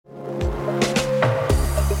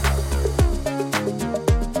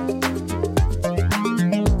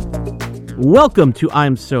Welcome to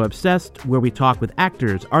I'm So Obsessed, where we talk with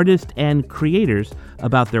actors, artists, and creators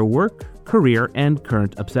about their work, career, and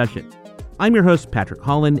current obsession. I'm your host, Patrick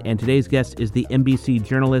Holland, and today's guest is the NBC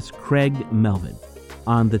journalist Craig Melvin.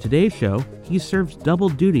 On The Today Show, he serves double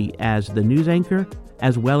duty as the news anchor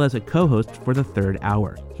as well as a co-host for the third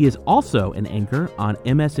hour. He is also an anchor on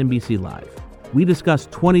MSNBC Live. We discuss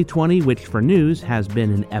 2020, which for news has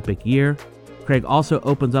been an epic year. Craig also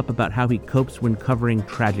opens up about how he copes when covering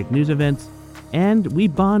tragic news events, and we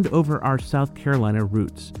bond over our South Carolina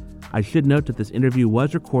roots. I should note that this interview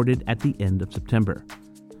was recorded at the end of September.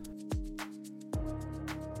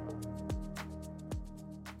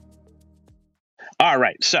 All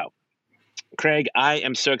right, so Craig, I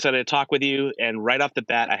am so excited to talk with you, and right off the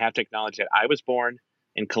bat, I have to acknowledge that I was born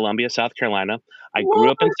in Columbia, South Carolina. I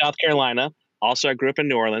grew up in South Carolina. Also, I grew up in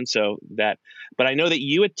New Orleans, but I know that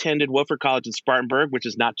you attended Wofford College in Spartanburg, which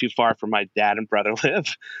is not too far from my dad and brother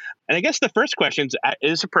live. And I guess the first question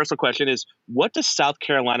is a personal question: is what does South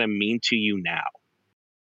Carolina mean to you now?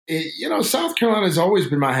 South Carolina has always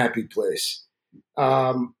been my happy place.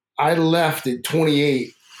 I left at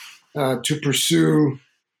 28 to pursue,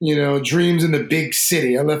 dreams in the big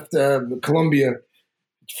city. I left Columbia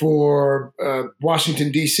for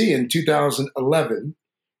Washington, D.C. in 2011.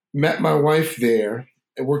 Met my wife there.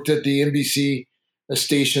 I worked at the NBC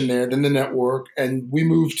station there, then the network, and we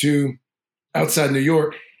moved to outside New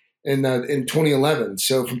York in 2011.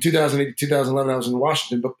 So from 2008 to 2011, I was in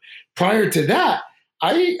Washington. But prior to that,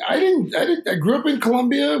 I grew up in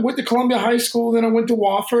Columbia, went to Columbia High School, then I went to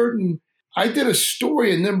Wofford, and I did a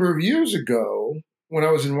story a number of years ago when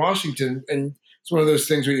I was in Washington, and it's one of those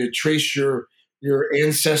things where you trace your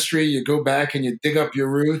ancestry, you go back and you dig up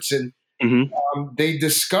your roots, and they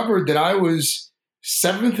discovered that I was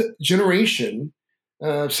seventh generation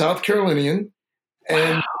South Carolinian,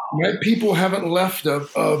 and my people haven't left a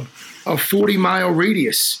 40-mile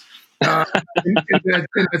radius in that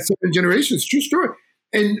seven generations. True story.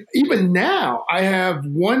 And even now, I have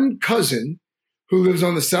one cousin who lives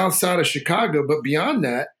on the south side of Chicago, but beyond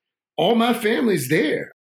that, all my family's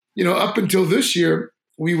there. Up until this year,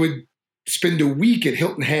 we would spend a week at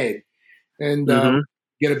Hilton Head and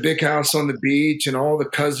get a big house on the beach, and all the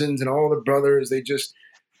cousins and all the brothers, they just,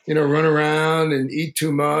 run around and eat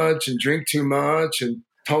too much and drink too much and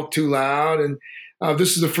talk too loud. And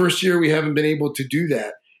this is the first year we haven't been able to do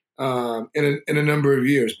that in a number of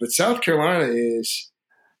years. But South Carolina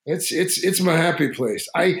it's my happy place.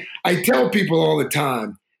 I tell people all the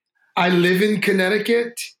time, I live in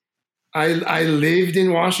Connecticut. I lived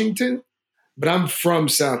in Washington, but I'm from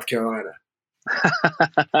South Carolina.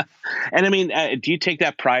 And I mean, do you take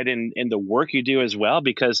that pride in the work you do as well?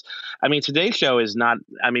 Because I mean, today's show is not,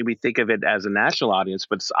 we think of it as a national audience,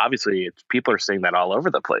 but people are saying that all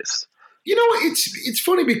over the place. It's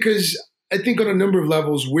funny because I think on a number of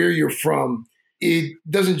levels where you're from, it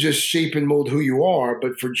doesn't just shape and mold who you are,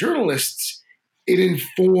 but for journalists, it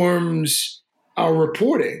informs our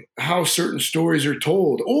reporting, how certain stories are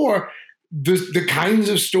told, or the kinds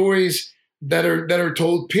of stories that are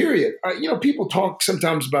told, period. People talk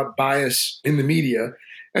sometimes about bias in the media,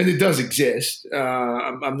 and it does exist.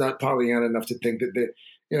 I'm not Pollyanna enough to think that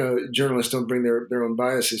journalists don't bring their own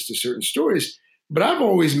biases to certain stories. But I've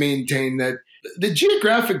always maintained that the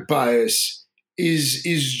geographic bias is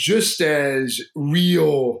just as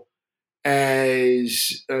real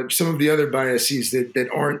as some of the other biases that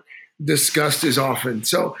aren't discussed as often.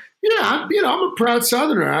 So yeah, I'm a proud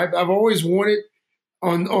Southerner. I've always worn it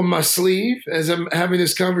on my sleeve as I'm having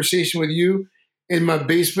this conversation with you in my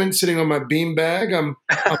basement, sitting on my beanbag.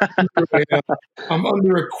 I'm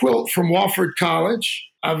under a quilt from Wofford College.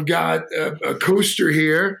 I've got a coaster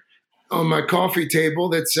here on my coffee table.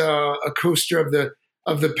 That's a coaster of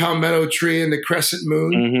the palmetto tree and the crescent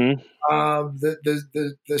moon,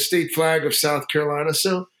 the state flag of South Carolina.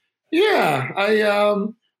 So yeah,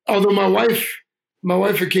 although my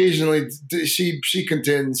wife occasionally she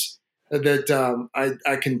contends that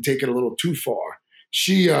I can take it a little too far.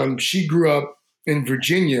 She grew up in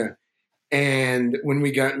Virginia, and when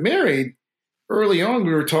we got married, early on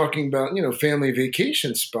we were talking about family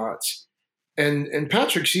vacation spots, and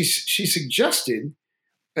Patrick, she suggested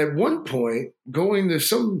at one point going to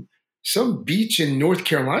some beach in North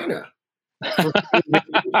Carolina. And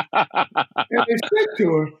I said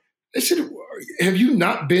to her, have you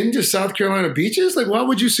not been to South Carolina beaches? Like, why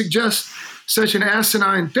would you suggest such an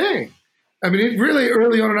asinine thing? It really,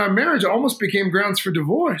 early on in our marriage, almost became grounds for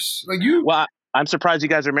divorce. Well, I'm surprised you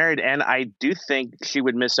guys are married, and I do think she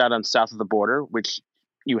would miss out on south of the border, which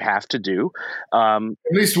you have to do. At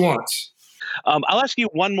least once. I'll ask you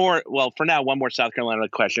one more. Well, for now, one more South Carolina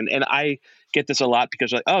question, and I get this a lot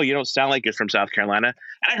because like, oh, you don't sound like you're from South Carolina.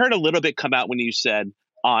 And I heard a little bit come out when you said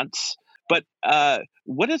aunts, but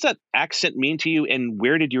what does that accent mean to you, and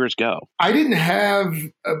where did yours go? I didn't have.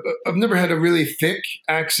 I've never had a really thick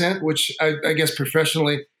accent, which I guess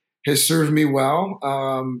professionally has served me well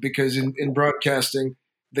because in broadcasting,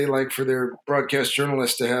 they like for their broadcast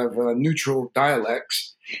journalists to have neutral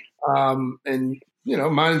dialects. And,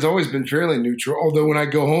 mine's always been fairly neutral. Although when I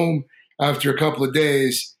go home after a couple of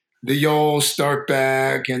days, the y'alls start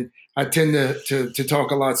back and I tend to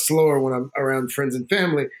talk a lot slower when I'm around friends and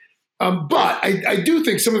family. But I do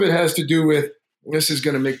think some of it has to do with, this is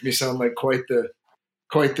going to make me sound like quite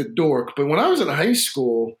the dork. But when I was in high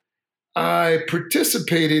school, I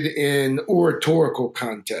participated in oratorical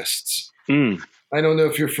contests. I don't know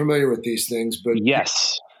if you're familiar with these things, but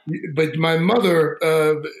yes. But my mother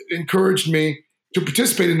encouraged me to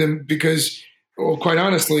participate in them because, well, quite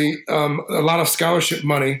honestly, a lot of scholarship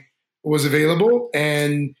money was available,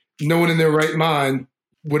 and no one in their right mind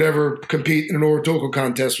would ever compete in an oratorical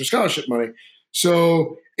contest for scholarship money.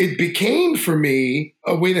 So it became for me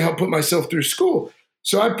a way to help put myself through school.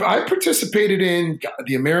 So I participated in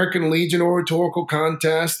the American Legion Oratorical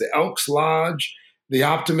Contest, the Elks Lodge, the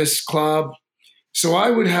Optimist Club. So I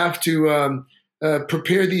would have to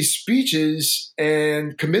prepare these speeches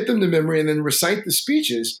and commit them to memory and then recite the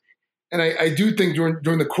speeches. And I do think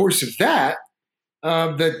during the course of that,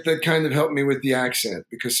 that kind of helped me with the accent,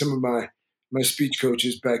 because some of my speech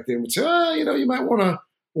coaches back then would say, you might want to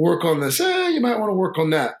work on this. You might want to work on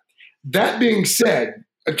that. That being said,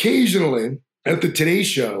 occasionally at the Today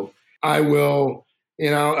Show, I will,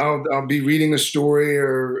 I'll be reading a story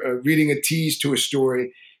or reading a tease to a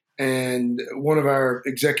story. And one of our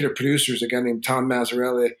executive producers, a guy named Tom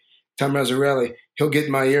Mazzarelli, he'll get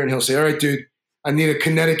in my ear and he'll say, all right, dude, I need a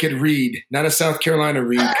Connecticut read, not a South Carolina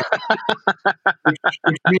read.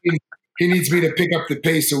 which means he needs me to pick up the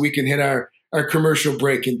pace so we can hit our commercial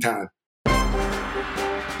break in time.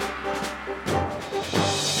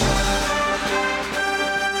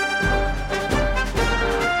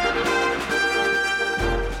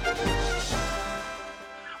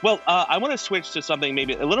 Well, I want to switch to something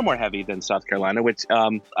maybe a little more heavy than South Carolina, which I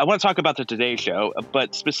want to talk about the Today Show.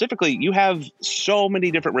 But specifically, you have so many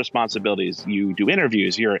different responsibilities. You do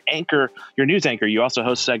interviews. You're an anchor. You're a news anchor. You also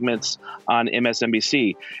host segments on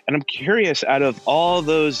MSNBC. And I'm curious, out of all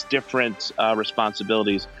those different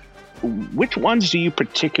responsibilities, which ones do you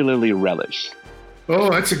particularly relish? Oh,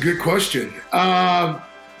 that's a good question.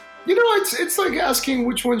 It's like asking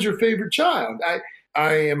which one's your favorite child.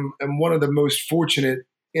 I am one of the most fortunate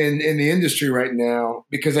in the industry right now,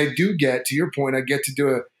 because I do get, to your point, I get to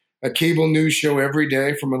do a cable news show every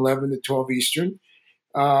day from 11 to 12 Eastern.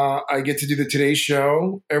 I get to do the Today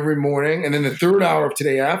Show every morning, and then the third hour of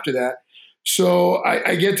Today after that. So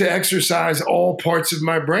I get to exercise all parts of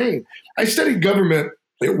my brain. I studied government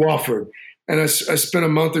at Wofford, and I spent a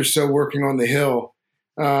month or so working on the Hill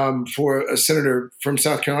for a senator from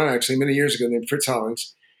South Carolina, actually, many years ago, named Fritz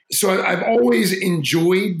Hollings. So I've always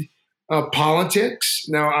enjoyed politics.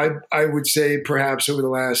 Now, I would say perhaps over the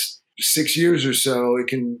last 6 years or so, it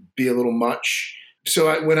can be a little much.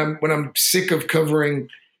 So when I'm sick of covering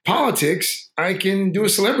politics, I can do a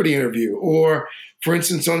celebrity interview. Or, for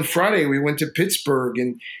instance, on Friday, we went to Pittsburgh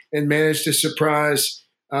and managed to surprise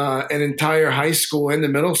an entire high school and the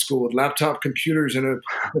middle school with laptop computers and a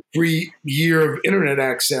free year of internet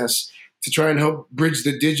access to try and help bridge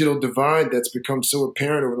the digital divide that's become so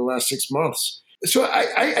apparent over the last 6 months. So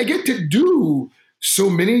I get to do so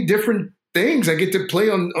many different things. I get to play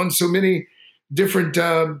on so many different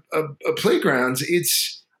playgrounds.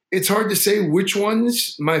 It's hard to say which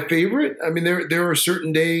one's my favorite. I mean, there are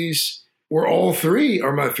certain days where all three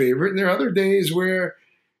are my favorite, and there are other days where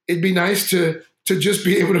it'd be nice to just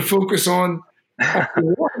be able to focus on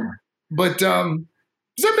one. But does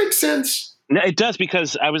that make sense? No, it does,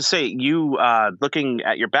 because I would say you looking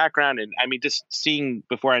at your background, and I mean, just seeing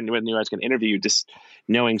before I knew I was going to interview you, just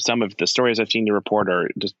knowing some of the stories I've seen you report or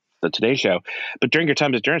just the Today Show. But during your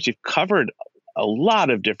time as a journalist, you've covered a lot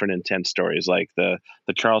of different intense stories, like the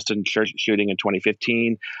Charleston church shooting in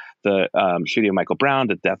 2015, the shooting of Michael Brown,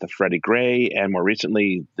 the death of Freddie Gray, and more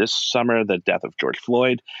recently this summer, the death of George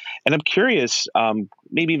Floyd. And I'm curious,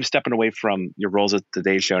 maybe even stepping away from your roles at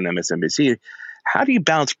Today Show and MSNBC, how do you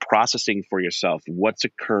balance processing for yourself what's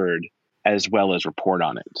occurred as well as report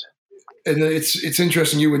on it? And it's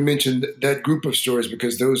interesting you would mention that group of stories,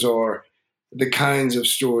 because those are the kinds of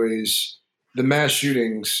stories, the mass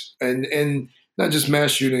shootings, and not just mass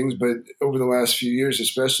shootings, but over the last few years,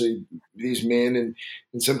 especially these men and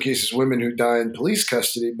in some cases women who die in police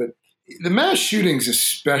custody. But the mass shootings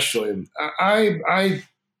especially, I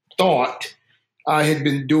thought I had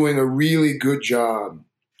been doing a really good job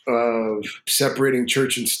of separating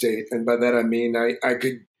church and state. And by that, I mean I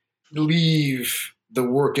could leave the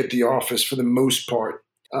work at the office for the most part.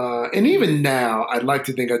 And even now, I'd like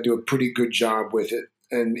to think I do a pretty good job with it.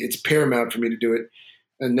 And it's paramount for me to do it.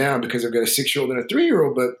 And now, because I've got a 6-year-old and a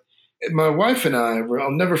 3-year-old, but my wife and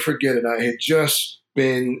I'll never forget it. I had just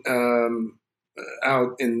been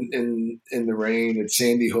out in the rain at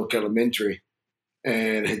Sandy Hook Elementary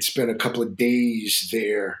and had spent a couple of days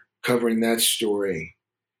there covering that story.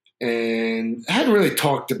 And I hadn't really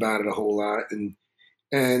talked about it a whole lot.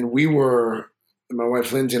 And we were, my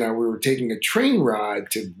wife Lindsay and I, we were taking a train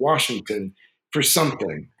ride to Washington for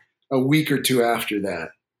something a week or two after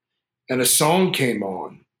that. And a song came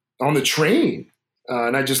on the train.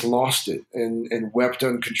 And I just lost it and wept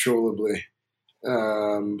uncontrollably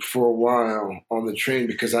for a while on the train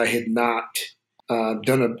because I had not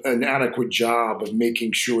done an adequate job of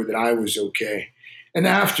making sure that I was okay. And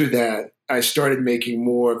after that, I started making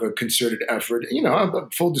more of a concerted effort. You know,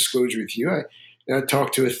 full disclosure with you, I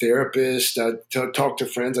talked to a therapist, I talked to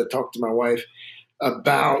friends, I talked to my wife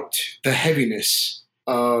about the heaviness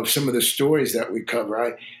of some of the stories that we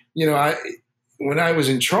cover. When I was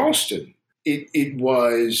in Charleston, it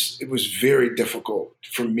was very difficult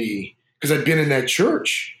for me because I'd been in that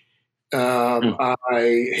church. I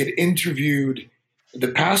had interviewed the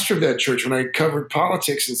pastor of that church when I covered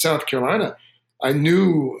politics in South Carolina. I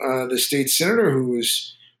knew the state senator who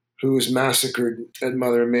was massacred at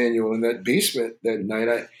Mother Emanuel in that basement that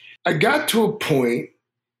night. I got to a point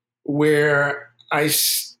where I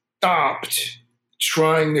stopped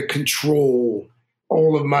trying to control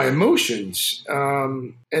all of my emotions.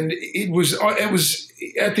 And it was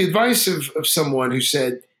at the advice of someone who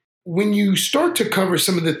said, when you start to cover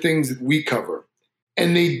some of the things that we cover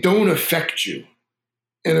and they don't affect you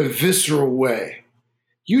in a visceral way,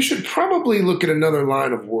 you should probably look at another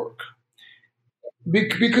line of work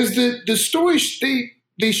because the stories,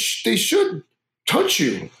 they should touch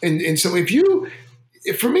you. And so if you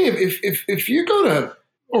go to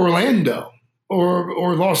Orlando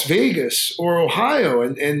or Las Vegas or Ohio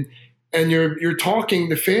and you're talking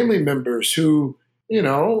to family members who, you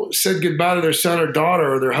know, said goodbye to their son or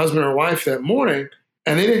daughter or their husband or wife that morning,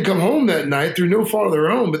 and they didn't come home that night through no fault of their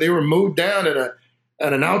own, but they were mowed down at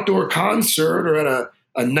an outdoor concert or at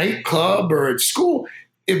a nightclub or at school.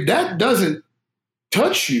 If that doesn't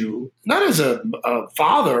touch you, not as a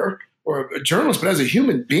father or a journalist, but as a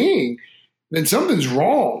human being, then something's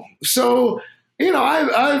wrong. So, you know,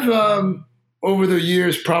 I've over the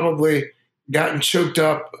years probably gotten choked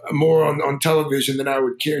up more on television than I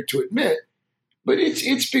would care to admit. But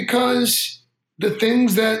it's because the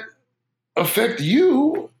things that affect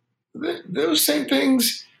you, those same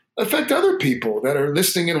things affect other people that are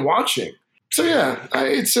listening and watching. So yeah,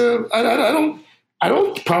 I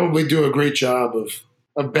don't probably do a great job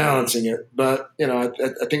of balancing it, but you know,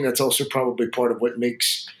 I think that's also probably part of what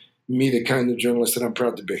makes me the kind of journalist that I'm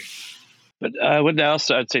proud to be. But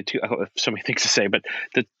I'd say two, I have so many things to say, but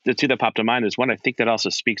the two that popped to mind is one, I think that also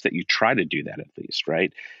speaks that you try to do that at least,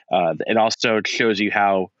 right? It also shows you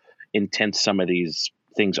how intense some of these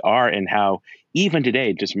things are and how even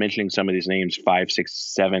today, just mentioning some of these names 5, 6,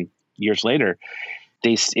 7 years later,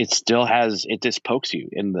 it just pokes you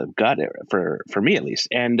in the gut for me at least.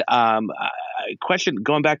 And question,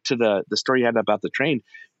 going back to the story you had about the train,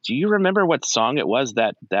 do you remember what song it was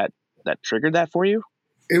that triggered that for you?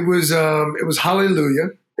 It was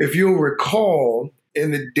Hallelujah. If you'll recall,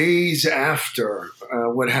 in the days after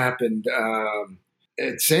what happened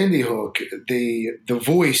at Sandy Hook, the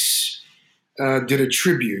Voice did a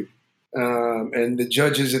tribute, and the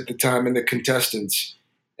judges at the time and the contestants,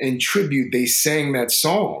 in tribute, they sang that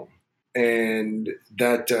song, and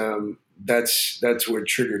that's what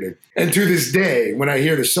triggered it. And to this day, when I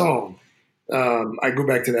hear the song, I go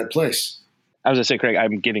back to that place. I was going to say, Craig,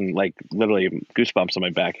 I'm getting like literally goosebumps on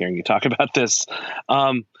my back hearing you talk about this.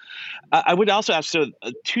 I would also ask, so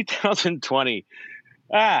 2020,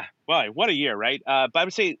 boy, what a year, right? But I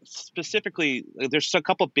would say specifically, there's a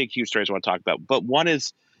couple of big, huge stories I want to talk about. But one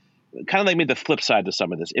is kind of like maybe the flip side to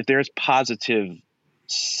some of this. If there's positive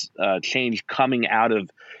change coming out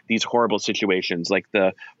of these horrible situations, like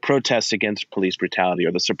the protests against police brutality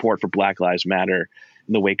or the support for Black Lives Matter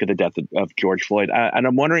in the wake of the death of George Floyd. And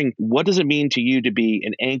I'm wondering, what does it mean to you to be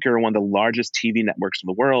an anchor on one of the largest TV networks in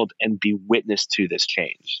the world and be witness to this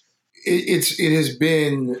change? It has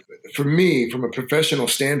been, for me, from a professional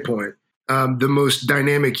standpoint, the most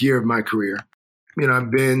dynamic year of my career. You know,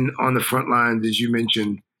 I've been on the front lines, as you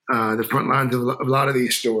mentioned, the front lines of a lot of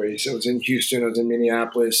these stories. I was in Houston, I was in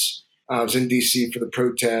Minneapolis, I was in D.C. for the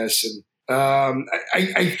protests, and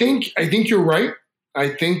I think you're right. I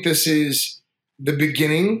think this is the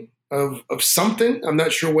beginning of something. I'm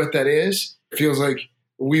not sure what that is. It feels like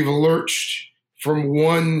we've lurched from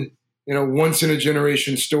one, once in a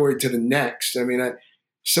generation story to the next. I mean, I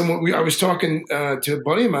was talking to a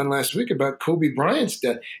buddy of mine last week about Kobe Bryant's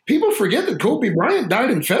death. People forget that Kobe Bryant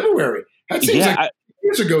died in February. That seems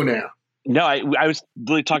years ago now. No, I was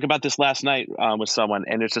really talking about this last night with someone,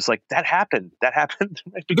 and it's just like that happened. That happened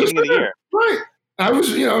at the beginning of the year. Right. I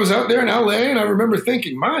was out there in LA, and I remember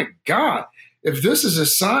thinking, my God, if this is a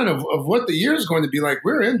sign of what the year is going to be like,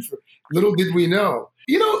 we're in for. Little did we know.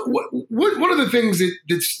 What one of the things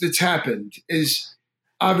that's happened is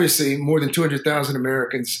obviously more than 200,000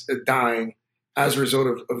 Americans dying as a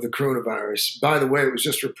result of the coronavirus. By the way, it was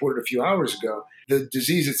just reported a few hours ago. The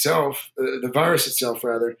disease itself, the virus itself,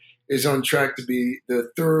 rather, is on track to be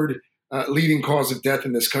the third leading cause of death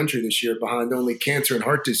in this country this year, behind only cancer and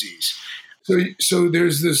heart disease. So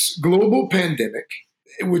there's this global pandemic,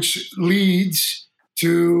 which leads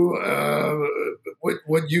to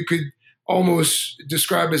what you could almost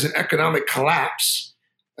describe as an economic collapse.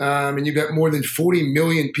 And you've got more than 40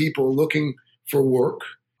 million people looking for work.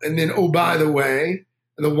 And then, oh, by the way,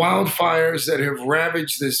 the wildfires that have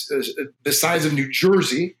ravaged the size of New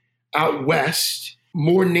Jersey out west,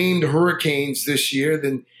 more named hurricanes this year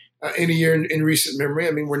than any year in recent memory.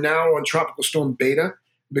 I mean, we're now on Tropical Storm Beta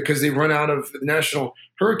because they've run out of the National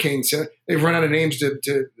Hurricane Center. They've run out of names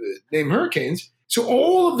to name hurricanes. So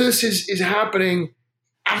all of this is happening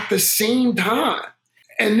at the same time.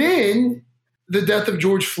 And then the death of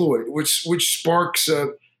George Floyd, which sparks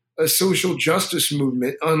a social justice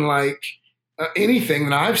movement unlike anything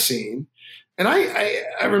that I've seen. And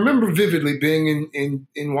I remember vividly being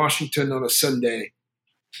in Washington on a Sunday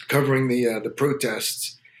covering the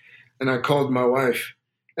protests. And I called my wife.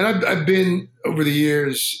 And I've been, over the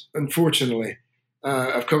years, unfortunately,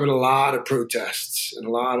 I've covered a lot of protests and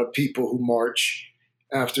a lot of people who march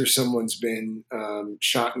after someone's been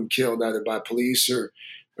shot and killed either by police or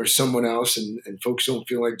someone else, and folks don't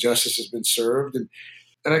feel like justice has been served.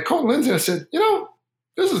 And I called Lindsay and I said,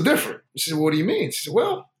 this is different. She said, what do you mean? She said,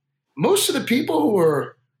 well, most of the people who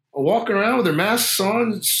are walking around with their masks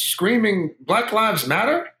on, screaming Black Lives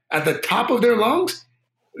Matter at the top of their lungs,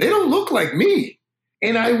 they don't look like me.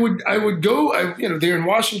 And I would go, they're in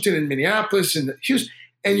Washington and Minneapolis and Houston,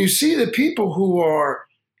 and you see the people who are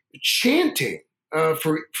chanting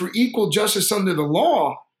for equal justice under the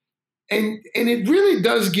law, and it really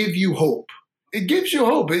does give you hope. It gives you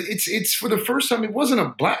hope. It's for the first time, it wasn't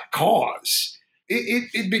a black cause.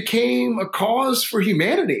 It became a cause for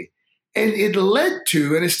humanity, and it led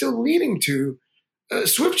to, and is still leading to,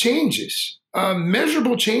 swift changes,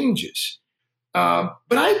 measurable changes. But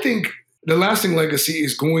I think the lasting legacy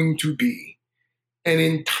is going to be an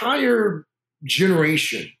entire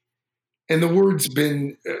generation, and the word's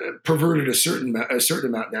been perverted a certain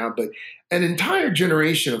amount now, but an entire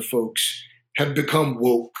generation of folks have become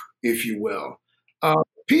woke, if you will.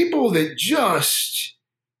 People that just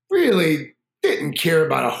really didn't care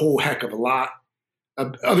about a whole heck of a lot,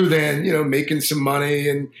 other than making some money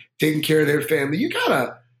and taking care of their family. You got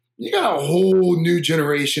a whole new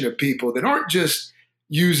generation of people that aren't just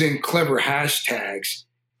using clever hashtags.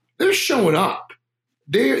 They're showing up.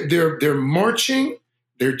 They're marching.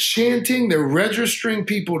 They're chanting. They're registering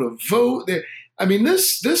people to vote.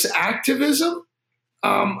 This activism.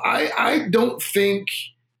 I don't think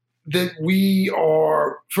that we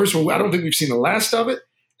are. First of all, I don't think we've seen the last of it,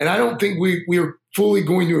 and I don't think we are fully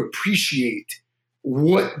going to appreciate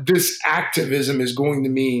what this activism is going to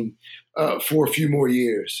mean for a few more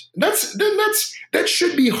years. That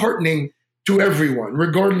should be heartening to everyone,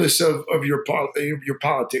 regardless of your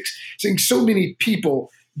politics. Seeing so many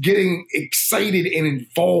people getting excited and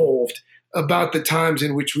involved about the times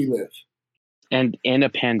in which we live. And in a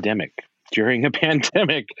pandemic, during a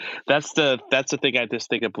pandemic, that's the thing I just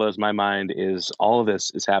think it blows my mind is all of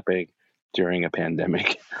this is happening during a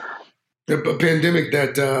pandemic. A pandemic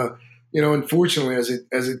that, unfortunately, as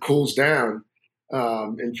it cools down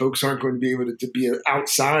and folks aren't going to be able to be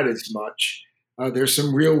outside as much, there's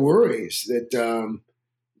some real worries that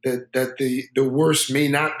the worst may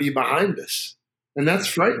not be behind us. And that's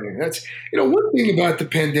frightening. That's, one thing about the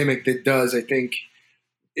pandemic that does, I think,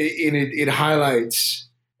 it highlights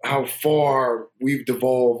how far we've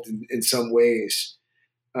devolved in some ways.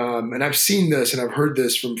 And I've seen this and I've heard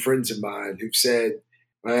this from friends of mine who've said,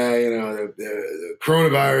 the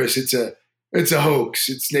coronavirus, it's a hoax.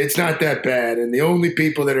 It's not that bad. And the only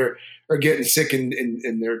people that are getting sick and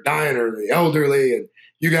they're dying are the elderly, and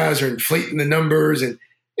you guys are inflating the numbers. And,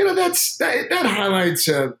 that highlights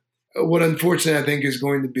a what unfortunately I think is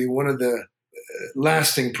going to be one of the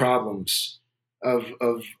lasting problems of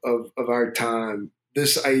our time.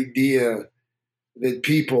 This idea that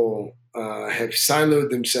people have siloed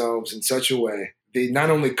themselves in such a way, they not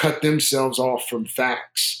only cut themselves off from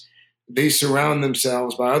facts, they surround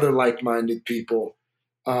themselves by other like-minded people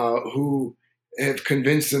who have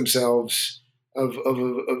convinced themselves of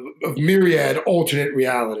myriad alternate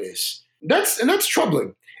realities. That's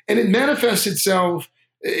troubling, and it manifests itself.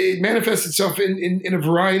 It manifests itself in a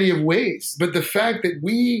variety of ways. But the fact that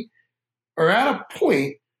we are at a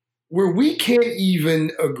point where we can't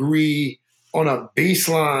even agree on a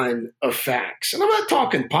baseline of facts, and I'm not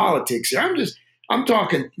talking politics here. I'm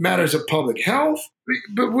talking matters of public health.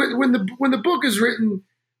 But when the book is written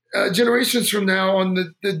generations from now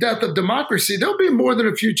on the death of democracy, there'll be more than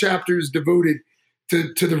a few chapters devoted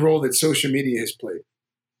to the role that social media has played.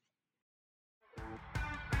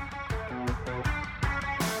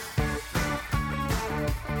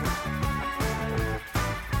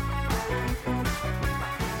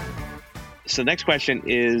 So the next question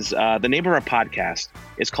is, the name of our podcast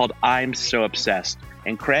is called I'm So Obsessed.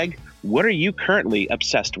 And Craig, what are you currently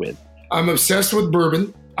obsessed with? I'm obsessed with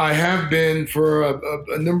bourbon. I have been for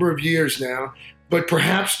a number of years now, but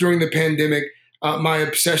perhaps during the pandemic, my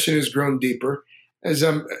obsession has grown deeper. As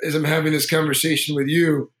I'm having this conversation with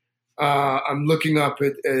you, I'm looking up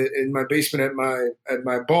in my basement at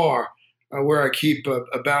my bar where I keep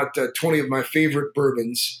about 20 of my favorite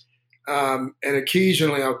bourbons. And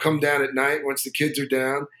occasionally I'll come down at night once the kids are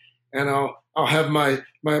down, and I'll have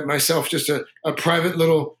myself just a private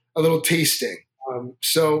little tasting.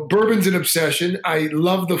 So bourbon's an obsession. I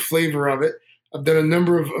love the flavor of it. I've done a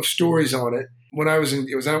number of stories on it. When I was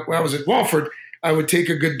at Walford, I would take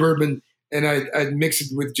a good bourbon and I'd mix it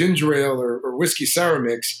with ginger ale or whiskey sour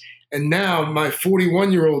mix. And now my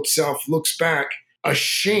 41-year-old self looks back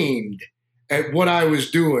ashamed at what I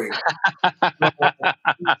was doing.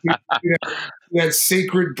 That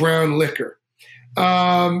sacred brown liquor.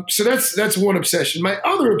 So that's one obsession. My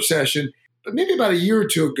other obsession, but maybe about a year or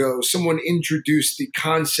two ago, someone introduced the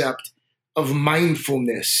concept of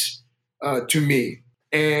mindfulness to me.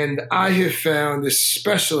 And I have found,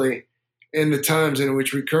 especially in the times in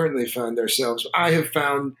which we currently find ourselves, I have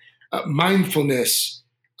found mindfulness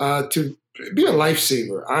to be a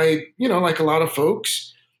lifesaver. Like a lot of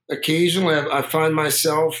folks, occasionally I find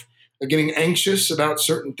myself getting anxious about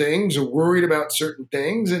certain things or worried about certain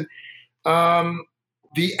things. And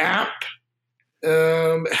the app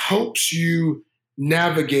helps you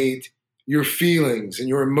navigate your feelings and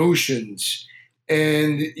your emotions.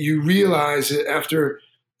 And you realize that after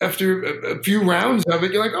a few rounds of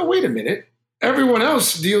it, you're like, oh, wait a minute. Everyone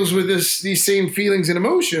else deals with these same feelings and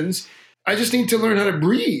emotions. I just need to learn how to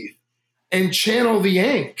breathe and channel the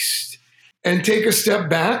angst and take a step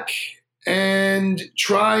back and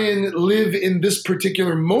try and live in this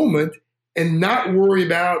particular moment and not worry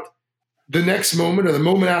about the next moment or the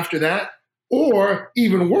moment after that, or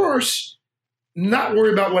even worse, not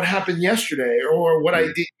worry about what happened yesterday or what I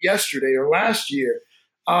did yesterday or last year.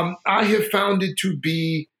 I have found it to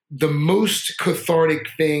be the most cathartic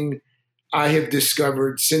thing I have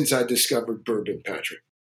discovered since I discovered bourbon, Patrick.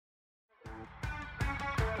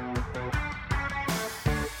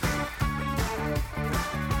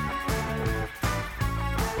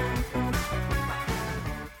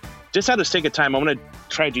 Just out of sake of time, I want to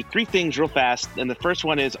try to do three things real fast. And the first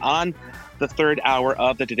one is on the third hour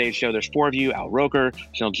of the Today Show. There's four of you: Al Roker,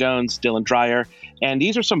 Jill Jones, Dylan Dreyer. And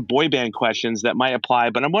these are some boy band questions that might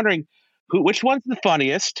apply, but I'm wondering which one's the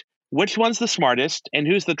funniest, which one's the smartest, and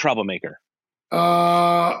who's the troublemaker?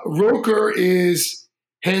 Roker is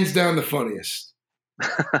hands down the funniest.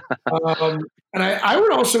 And I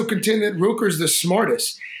would also contend that Roker's the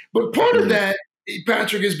smartest. But part of that,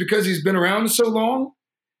 Patrick, is because he's been around so long.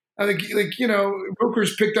 I think,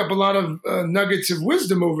 Roker's picked up a lot of nuggets of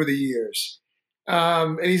wisdom over the years.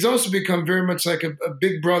 And he's also become very much like a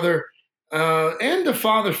big brother and a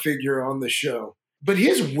father figure on the show. But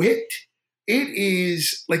his wit,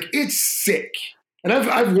 it's sick. And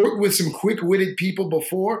I've worked with some quick-witted people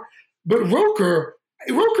before, but Roker,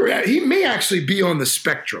 he may actually be on the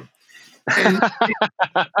spectrum. And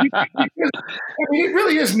it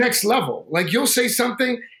really is next level. Like, you'll say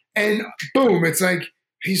something and boom, it's like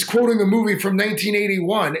he's quoting a movie from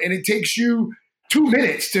 1981, and it takes you 2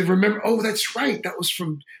 minutes to remember, oh, that's right, that was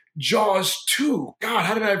from Jaws 2. God,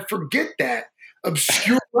 how did I forget that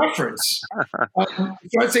obscure reference?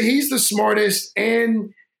 So I'd say he's the smartest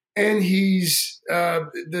and he's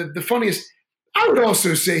the funniest. I would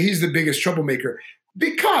also say he's the biggest troublemaker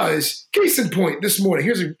because, case in point, this morning,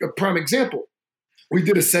 here's a prime example. We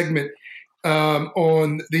did a segment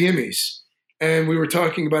on the Emmys, and we were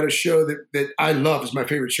talking about a show that I love. It's my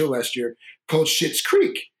favorite show last year, called Schitt's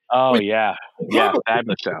Creek. Oh, Which, yeah. Yeah,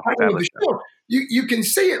 fabulous show. Fabulous show. You can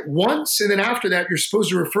say it once, and then after that, you're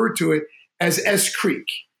supposed to refer to it as S Creek.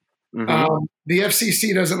 Mm-hmm. The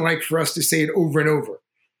FCC doesn't like for us to say it over and over.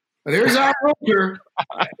 There's our Roker.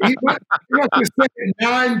 He wants to say it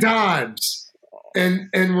 9 times, and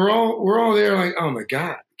we're all there like, oh my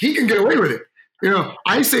God, he can get away with it.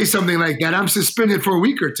 I say something like that, I'm suspended for a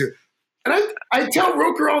week or two, and I tell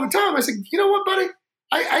Roker all the time. I say, you know what, buddy?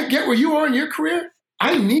 I get where you are in your career.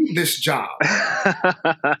 I need this job.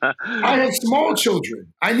 I have small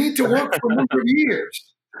children. I need to work for a number of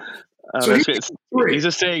years. So he's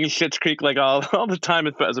just saying Schitt's Creek like all the time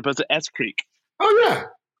as opposed to S Creek. Oh, yeah.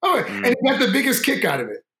 And he got the biggest kick out of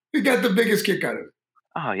it.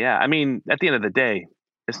 Oh, yeah. I mean, at the end of the day,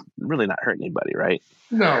 it's really not hurting anybody, right?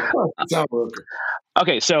 No, it's not working.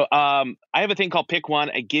 Okay, so I have a thing called Pick One.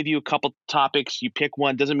 I give you a couple topics. You pick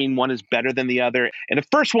one. Doesn't mean one is better than the other. And the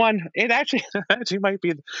first one, it actually might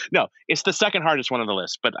be. No, it's the second hardest one on the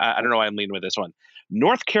list, but I don't know why I'm leaning with this one.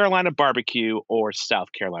 North Carolina barbecue or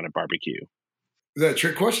South Carolina barbecue? Is that a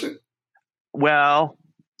trick question? Well,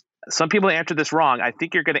 some people answered this wrong. I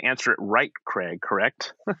think you're going to answer it right, Craig,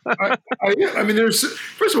 correct? I mean,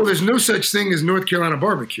 first of all, there's no such thing as North Carolina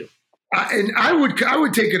barbecue. And I would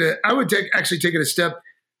take it. I would actually take it a step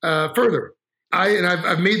further.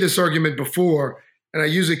 I've made this argument before, and I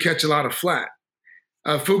usually catch a lot of flack.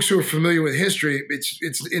 Folks who are familiar with history,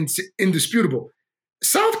 it's indisputable.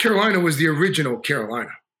 South Carolina was the original Carolina.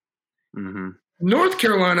 Mm-hmm. North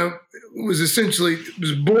Carolina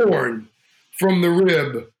was born from the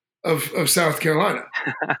rib of South Carolina.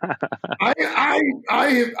 I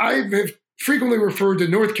have frequently referred to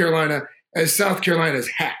North Carolina as South Carolina's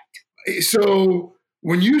hat. So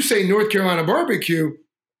when you say North Carolina barbecue,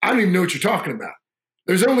 I don't even know what you're talking about.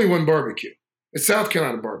 There's only one barbecue. It's South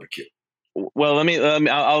Carolina barbecue. Well,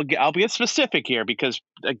 I'll get specific here because,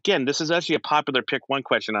 again, this is actually a popular Pick One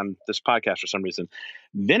question on this podcast for some reason.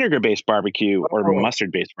 Vinegar-based barbecue or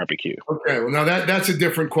mustard-based barbecue? Okay, well, now that's a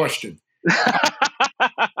different question. That's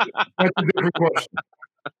a different question.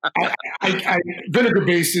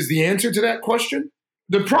 Vinegar-based is the answer to that question.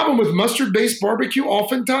 The problem with mustard-based barbecue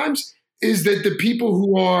oftentimes is that the people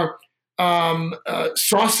who are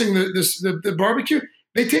saucing the barbecue,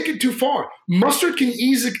 they take it too far. Mustard can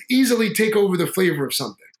easily take over the flavor of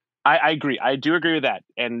something. I agree. I do agree with that.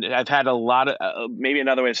 And I've had a lot of, maybe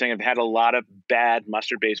another way of saying I've had a lot of bad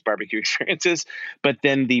mustard-based barbecue experiences, but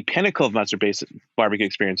then the pinnacle of mustard-based barbecue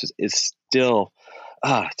experiences is still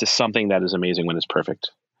just something that is amazing when it's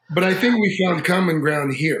perfect. But I think we found common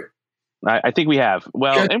ground here. I think we have.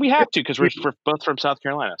 Well, and we have to because we're both from South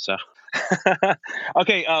Carolina. So,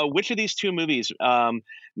 okay, which of these two movies?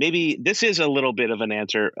 Maybe this is a little bit of an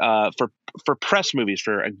answer for press movies,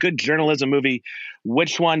 for a good journalism movie.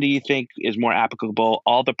 Which one do you think is more applicable?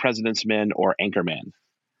 All the President's Men or Anchorman?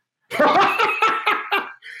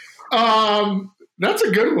 That's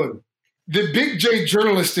a good one. The big J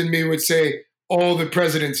journalist in me would say All the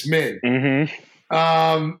President's Men.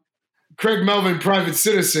 Mm-hmm. Craig Melvin, Private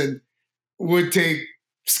Citizen, would take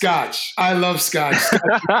Scotch. I love Scotch. It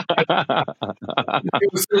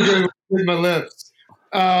was so good with my lips.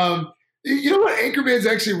 You know what? Anchorman's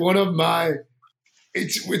actually one of my.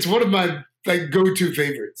 It's one of my go-to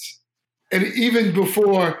favorites. And even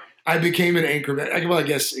before I became an Anchorman, I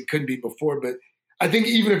guess it couldn't be before, but I think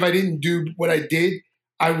even if I didn't do what I did,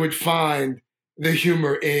 I would find the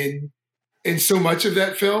humor in so much of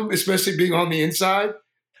that film, especially being on the inside,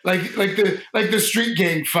 like the street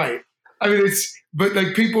gang fight. I mean, but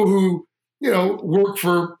people who, work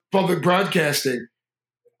for public broadcasting,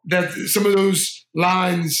 that some of those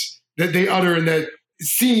lines that they utter in that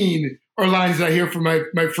scene are lines that I hear from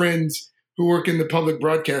my friends who work in the public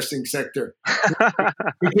broadcasting sector.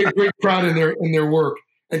 Who take great pride in their work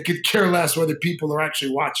and could care less whether people are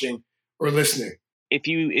actually watching or listening. If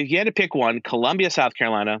you had to pick one, Columbia, South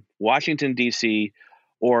Carolina, Washington, D.C.,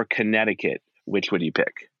 or Connecticut, which would you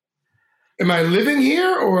pick? Am I living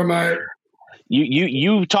here or am I?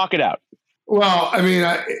 You talk it out. Well, I mean,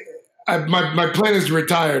 my plan is to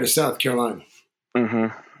retire to South Carolina. Mm-hmm.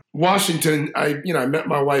 Washington, I met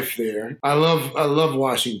my wife there. I love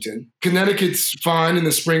Washington. Connecticut's fine in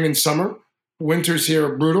the spring and summer. Winters here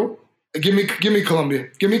are brutal. Give me Columbia.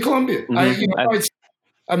 Give me Columbia.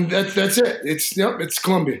 Mm-hmm. That's it. It's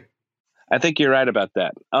Columbia. I think you're right about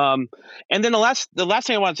that. And then the last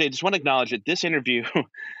thing I want to say, I just want to acknowledge that this interview,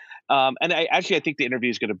 and I think the interview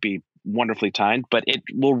is going to be wonderfully timed, but it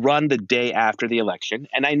will run the day after the election.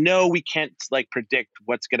 And I know we can't predict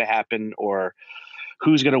what's going to happen or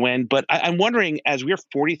who's going to win. But I'm wondering, as we're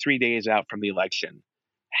 43 days out from the election,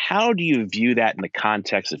 how do you view that in the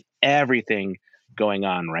context of everything going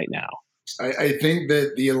on right now? I think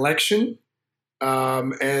that the election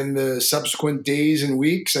and the subsequent days and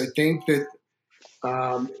weeks, I think that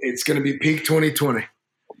it's going to be peak 2020.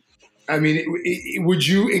 I mean, would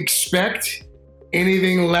you expect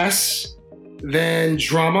anything less than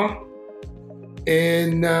drama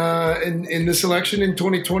in this election in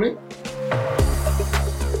 2020?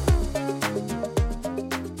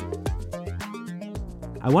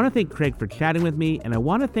 I want to thank Craig for chatting with me, and I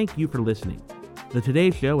want to thank you for listening. The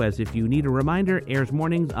Today Show, as if you need a reminder, airs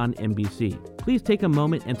mornings on NBC. Please take a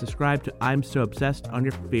moment and subscribe to I'm So Obsessed on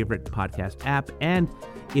your favorite podcast app. And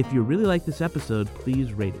if you really like this episode,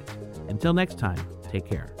 please rate it. Until next time, take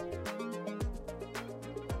care.